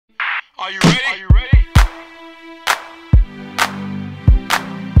Are you ready? Are you ready?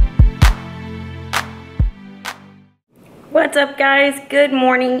 What's up, guys? Good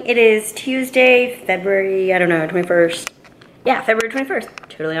morning. It is Tuesday, February, I don't know, 21st. Yeah, February 21st.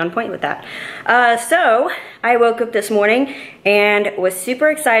 Totally on point with that. So I woke up this morning and was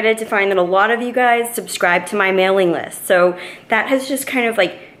super excited to find that a lot of you guys subscribe to my mailing list. So that has just kind of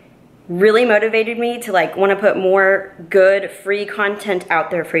like really motivated me to like want to put more good free content out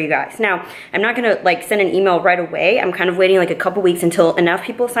there for you guys. Now, I'm not gonna like send an email right away. I'm kind of waiting like a couple weeks until enough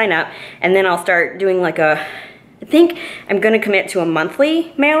people sign up, and then I'll start doing like I think I'm gonna commit to a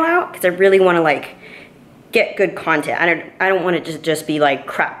monthly mail out because I really want to like get good content. I don't want it to just be like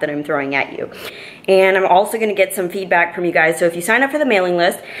crap that I'm throwing at you. And I'm also gonna get some feedback from you guys. So if you sign up for the mailing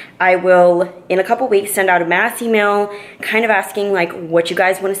list, I will, in a couple weeks, send out a mass email kind of asking like what you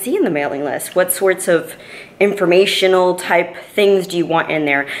guys wanna see in the mailing list. What sorts of informational type things do you want in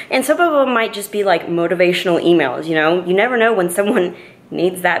there? And some of them might just be like motivational emails, you know? You never know when someone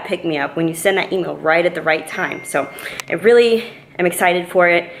needs that pick-me-up, when you send that email right at the right time. So I really am excited for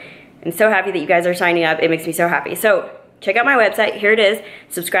it. I'm so happy that you guys are signing up. It makes me so happy. So check out my website. Here it is.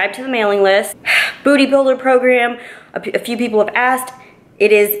 Subscribe to the mailing list. Booty Builder program. A few people have asked.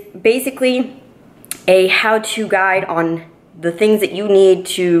 It is basically a how-to guide on the things that you need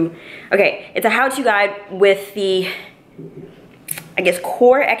to, okay, it's a how-to guide with the, I guess,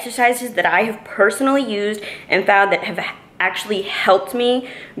 core exercises that I have personally used and found that have actually helped me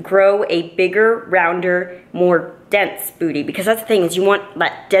grow a bigger, rounder, more dense booty, because that's the thing, is you want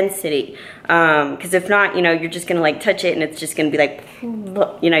that density, because if not, you know, you're just gonna like touch it and it's just gonna be like,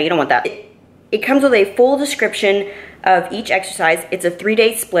 you know, you don't want that. It comes with a full description of each exercise. It's a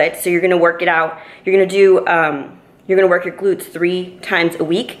 3-day split, so you're gonna work it out. You're gonna do, you're gonna work your glutes 3 times a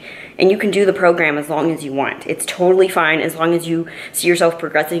week, and you can do the program as long as you want. It's totally fine as long as you see yourself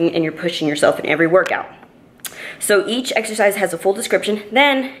progressing and you're pushing yourself in every workout. So each exercise has a full description.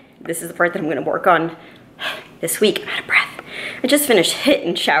 Then, this is the part that I'm gonna work on this week. I'm out of breath. I just finished HIIT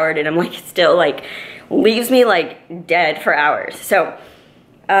and showered, and I'm like still like, leaves me like dead for hours. So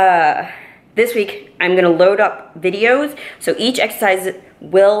this week I'm gonna load up videos. So each exercise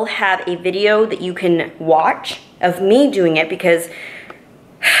will have a video that you can watch of me doing it, because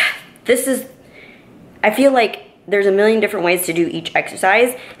this is, I feel like there's a million different ways to do each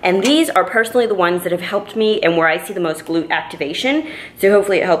exercise, and these are personally the ones that have helped me and where I see the most glute activation. So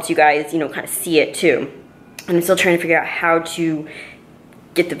hopefully it helps you guys, you know, kind of see it too. And I'm still trying to figure out how to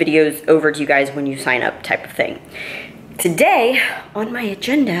get the videos over to you guys when you sign up, type of thing. Today on my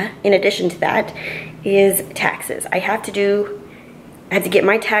agenda, in addition to that, is taxes. I have to get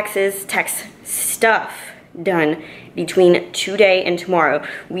my tax stuff done between today and tomorrow.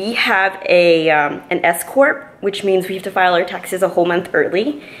 We have an S Corp, which means we have to file our taxes a whole month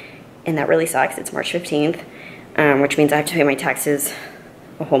early, and that really sucks. It's March 15th, which means I have to pay my taxes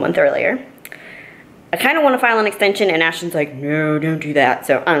a whole month earlier. I kind of want to file an extension, and Ashton's like, no, don't do that.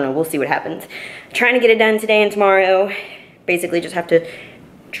 So I don't know, we'll see what happens. I'm trying to get it done today and tomorrow. Basically just have to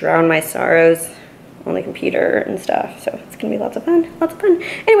drown my sorrows on the computer and stuff. So it's gonna be lots of fun, lots of fun.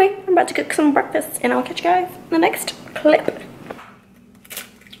 Anyway, I'm about to cook some breakfast, and I'll catch you guys in the next clip.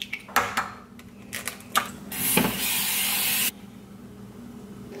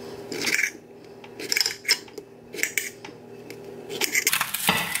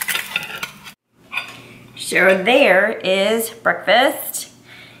 So there is breakfast.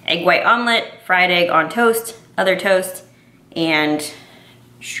 Egg white omelet, fried egg on toast, other toast, and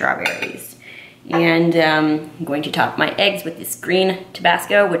strawberries. And I'm going to top my eggs with this green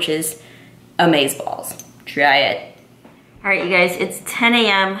Tabasco, which is amazeballs. Try it. All right, you guys, it's 10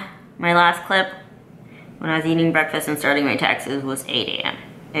 a.m. My last clip when I was eating breakfast and starting my taxes was 8 a.m.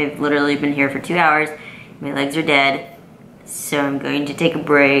 I've literally been here for 2 hours. My legs are dead, so I'm going to take a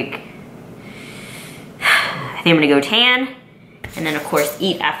break. I think I'm gonna go tan, and then of course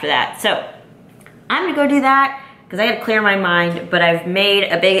eat after that. So I'm gonna go do that because I gotta clear my mind, but I've made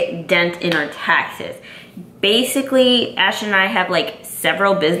a big dent in our taxes. Basically, Ashton and I have like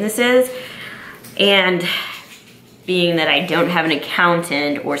several businesses, and being that I don't have an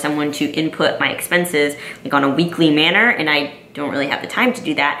accountant or someone to input my expenses like on a weekly manner, and I don't really have the time to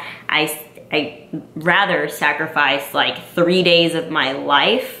do that, I rather sacrifice like 3 days of my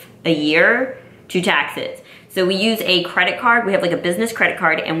life a year to taxes. So we use a credit card. We have like a business credit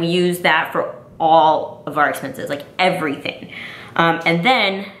card, and we use that for all of our expenses, like everything. And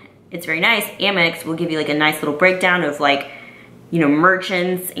then it's very nice. Amex will give you like a nice little breakdown of like, you know,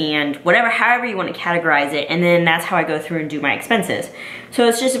 merchants and whatever, however you want to categorize it. And then that's how I go through and do my expenses. So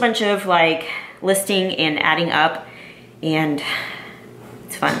it's just a bunch of like listing and adding up, and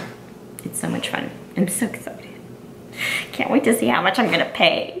it's fun. It's so much fun. I'm so excited. Can't wait to see how much I'm gonna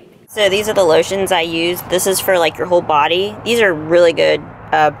pay. So these are the lotions I use. This is for like your whole body. These are really good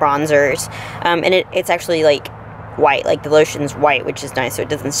bronzers. And it's actually like white, like the lotion's white, which is nice so it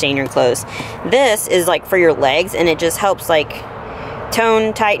doesn't stain your clothes. This is like for your legs, and it just helps like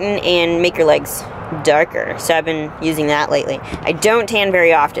tone, tighten, and make your legs darker. So I've been using that lately. I don't tan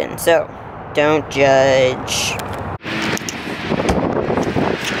very often, so don't judge.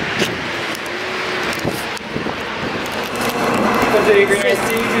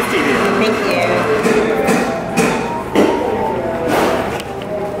 Thank you.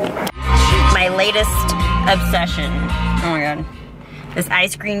 My latest obsession. Oh my god. This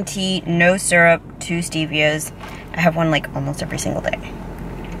ice cream tea, no syrup, 2 stevias. I have one like almost every single day.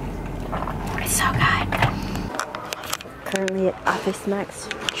 It's so good. Currently at Office Max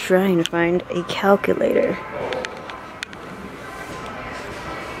trying to find a calculator.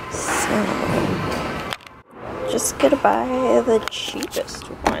 So just gonna buy the cheapest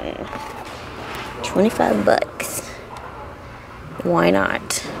one. 25 bucks. Why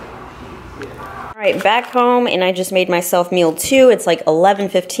not? Alright, back home, and I just made myself meal 2. It's like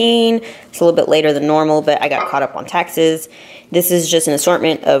 11:15. It's a little bit later than normal, but I got caught up on taxes. This is just an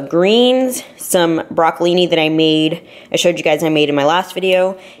assortment of greens, some broccolini that I made. I showed you guys I made in my last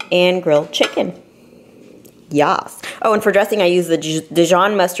video, and grilled chicken. Yas. Oh, and for dressing, I use the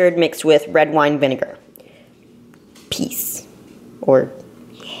Dijon mustard mixed with red wine vinegar. Peace. Or,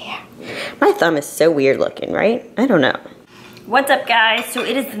 yeah. My thumb is so weird looking, right? I don't know. What's up, guys? So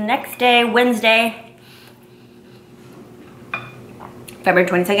it is the next day, Wednesday, February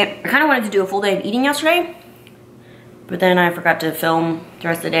 22nd. I kind of wanted to do a full day of eating yesterday, but then I forgot to film the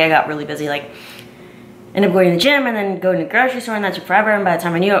rest of the day. I got really busy, like, ended up going to the gym and then going to the grocery store, and that took forever, and by the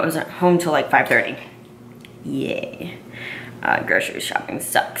time I knew it, I was at home till like 5:30. Yay. Grocery shopping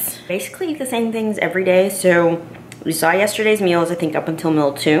sucks. Basically eat the same things every day, so we saw yesterday's meals, I think up until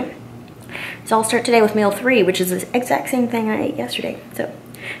meal 2. So I'll start today with meal 3, which is the exact same thing I ate yesterday. So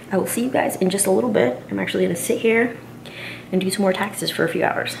I will see you guys in just a little bit. I'm actually gonna sit here and do some more taxes for a few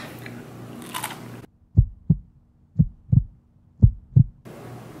hours.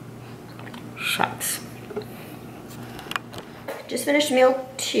 Shucks. Just finished meal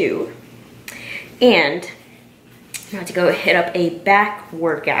 2, and I'm about to go hit up a back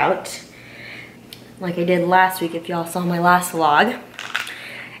workout like I did last week, if y'all saw my last vlog.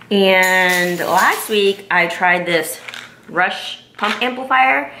 And last week I tried this Rush pump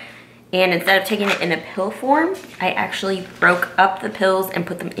amplifier, and instead of taking it in a pill form, I actually broke up the pills and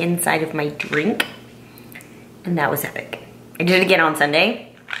put them inside of my drink, and that was epic. I did it again on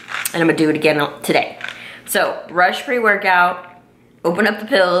Sunday, and I'm gonna do it again today. So Rush pre-workout, open up the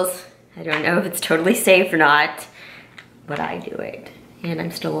pills. I don't know if it's totally safe or not, but I do it, and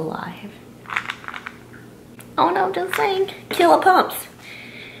I'm still alive. Oh no, just saying, killer pumps.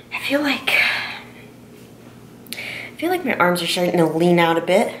 I feel like my arms are starting to lean out a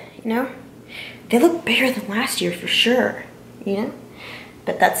bit, you know? They look bigger than last year for sure, you know?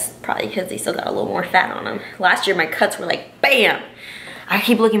 But that's probably because they still got a little more fat on them. Last year my cuts were like, bam! I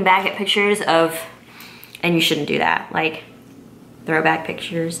keep looking back at pictures of, and you shouldn't do that, like throwback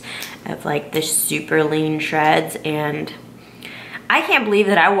pictures of like the super lean shreds, and I can't believe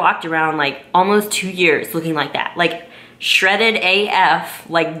that I walked around like almost 2 years looking like that. Like shredded AF,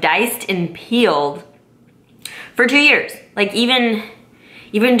 like diced and peeled for 2 years. Like even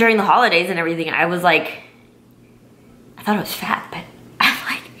during the holidays and everything, I was like, I thought I was fat, but I'm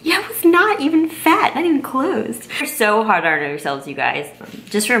like, yeah, I was not even fat, not even close. We're so hard on ourselves, you guys.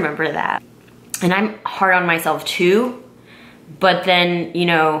 Just remember that. And I'm hard on myself too, but then, you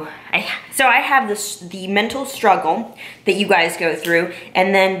know, I have the mental struggle that you guys go through,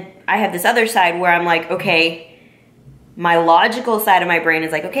 and then I have this other side where I'm like, okay, my logical side of my brain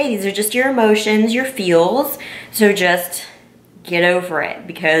is like, okay, these are just your emotions, your feels, so just get over it,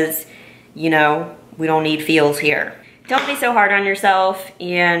 because, you know, we don't need feels here. Don't be so hard on yourself,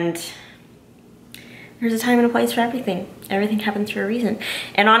 and there's a time and a place for everything. Everything happens for a reason.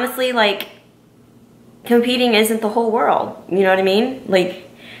 And honestly, like, competing isn't the whole world, you know what I mean? Like,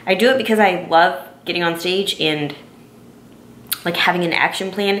 I do it because I love getting on stage and like having an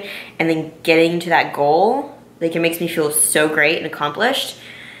action plan and then getting to that goal. Like, it makes me feel so great and accomplished.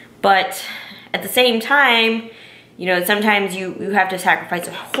 But at the same time, you know, sometimes you have to sacrifice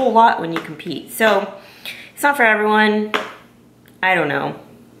a whole lot when you compete. So it's not for everyone. I don't know.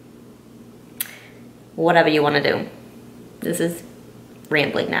 Whatever you want to do. This is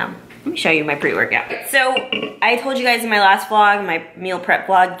rambling now. Let me show you my pre-workout. So I told you guys in my last vlog, my meal prep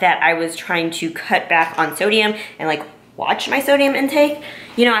vlog, that I was trying to cut back on sodium and like watch my sodium intake.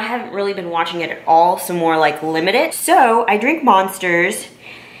 You know, I haven't really been watching it at all, so more like limit it. So I drink Monsters,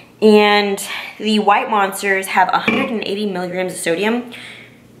 and the white Monsters have 180 milligrams of sodium,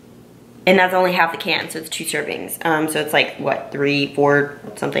 and that's only half the can, so it's 2 servings. So it's like, what, 3, 4,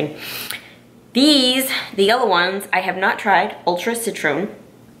 something. These, the yellow ones, I have not tried. Ultra Citron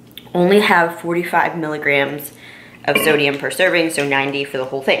only have 45 milligrams of sodium per serving, so 90 for the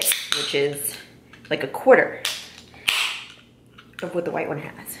whole thing, which is like a quarter of what the white one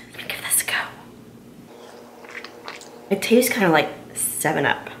has. Let me give this a go. It tastes kind of like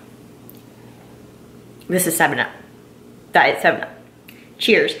 7-Up. This is 7-Up. Diet 7-Up.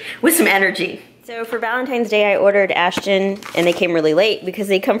 Cheers, with some energy. So for Valentine's Day, I ordered Ashton, and they came really late because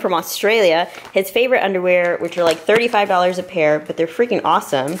they come from Australia. His favorite underwear, which are like $35 a pair, but they're freaking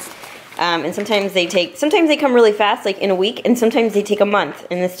awesome. And sometimes they come really fast, like in a week, and sometimes they take a month.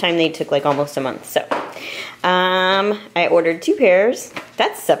 And this time they took like almost a month. So I ordered 2 pairs.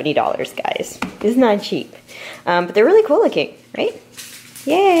 That's $70, guys. It's not cheap. But they're really cool looking, right?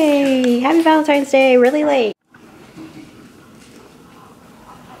 Yay! Happy Valentine's Day, really late.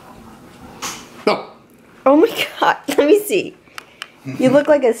 No. Oh my god, let me see. You look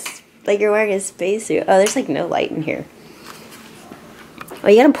like you're wearing a spacesuit. Oh, there's like no light in here. Oh,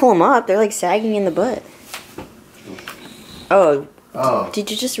 you gotta pull them up. They're like sagging in the butt. Oh. Oh.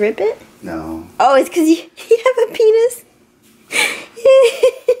 Did you just rip it? No. Oh, it's because you have a penis?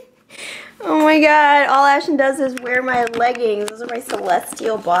 Oh my god, all Ashton does is wear my leggings. Those are my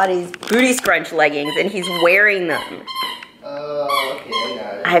Celestial Bodies booty scrunch leggings, and he's wearing them. Oh, okay, I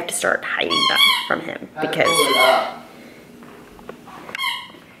got it. I have to start hiding them from him because...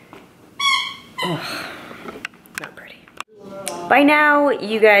 Not pretty. By now,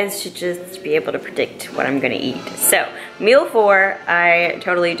 you guys should just be able to predict what I'm gonna eat. So, meal 4, I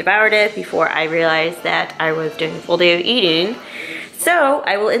totally devoured it before I realized that I was doing a full day of eating. So,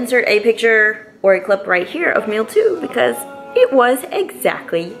 I will insert a picture or a clip right here of meal 2 because it was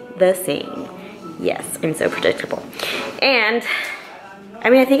exactly the same. Yes, I'm so predictable. And, I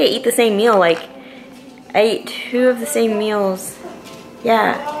mean, I think I eat the same meal, like, I ate 2 of the same meals.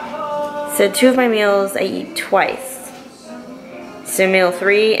 Yeah. So 2 of my meals I eat twice. So meal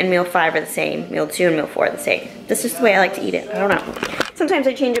 3 and meal 5 are the same. Meal 2 and meal 4 are the same. That's just the way I like to eat it. I don't know. Sometimes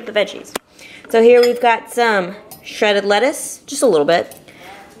I change up the veggies. So here we've got some shredded lettuce, just a little bit.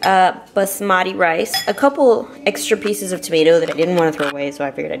 Basmati rice. A couple extra pieces of tomato that I didn't want to throw away, so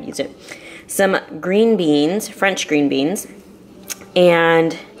I figured I'd use it. Some green beans, French green beans.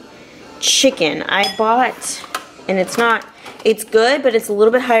 And chicken. I bought, and it's good, but it's a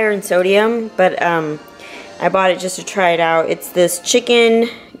little bit higher in sodium, but I bought it just to try it out. It's this chicken,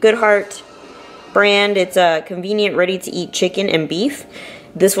 Good Heart brand. It's a convenient, ready-to-eat chicken and beef.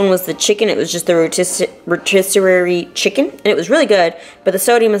 This one was the chicken. It was just the rotisserie chicken, and it was really good, but the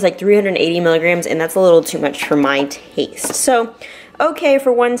sodium is like 380 milligrams, and that's a little too much for my taste. So, okay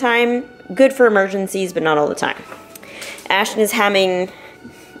for one time, good for emergencies, but not all the time. Ashton is having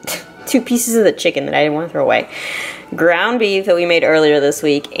 2 pieces of the chicken that I didn't want to throw away. Ground beef that we made earlier this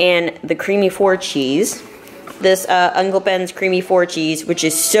week, and the creamy 4 cheese. This Uncle Ben's creamy 4 cheese, which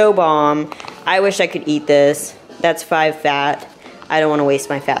is so bomb. I wish I could eat this. That's 5 fat. I don't want to waste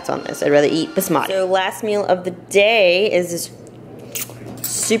my fats on this. I'd rather eat basmati. So last meal of the day is this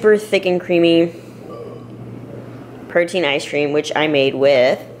super thick and creamy protein ice cream, which I made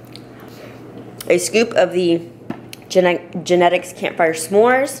with a scoop of the Genetics Campfire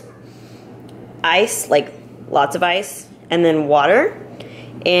S'mores, ice, like lots of ice, and then water.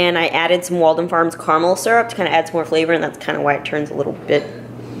 And I added some Walden Farms caramel syrup to kind of add some more flavor, and that's kind of why it turns a little bit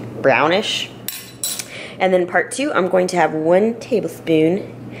brownish. And then part 2, I'm going to have 1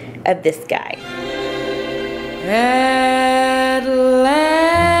 tablespoon of this guy. At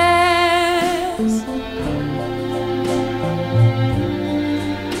last,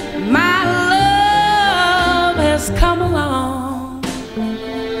 my love has come along.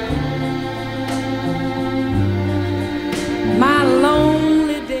 My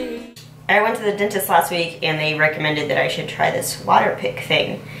lonely day. I went to the dentist last week, and they recommended that I should try this water pick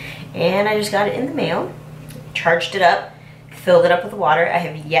thing. And I just got it in the mail. Charged it up, filled it up with water. I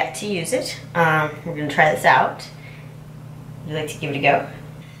have yet to use it. We're going to try this out. Would you like to give it a go?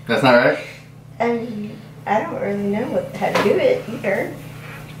 That's not right? I don't really know how to do it either.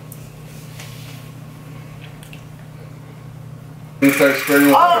 You start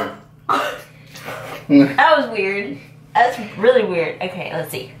squirting water. Oh. That was weird. That's really weird. Okay,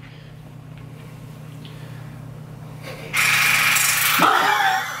 let's see.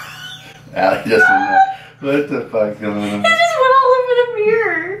 Allie doesn't know. What the fuck's going on? It just went all over the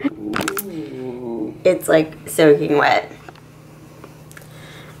mirror. Ooh. it's like soaking wet.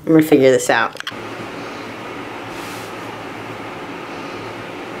 I'm gonna figure this out.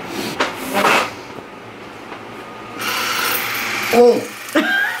 Oh!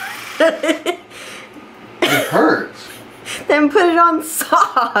 It hurts. Then put it on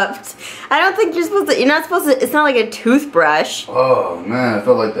soft. I don't think you're supposed to, you're not supposed to, it's not like a toothbrush. Oh man, I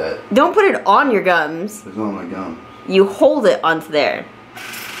felt like that. Don't put it on your gums. It's on my gum. You hold it onto there.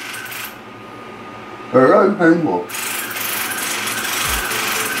 Alright, painful.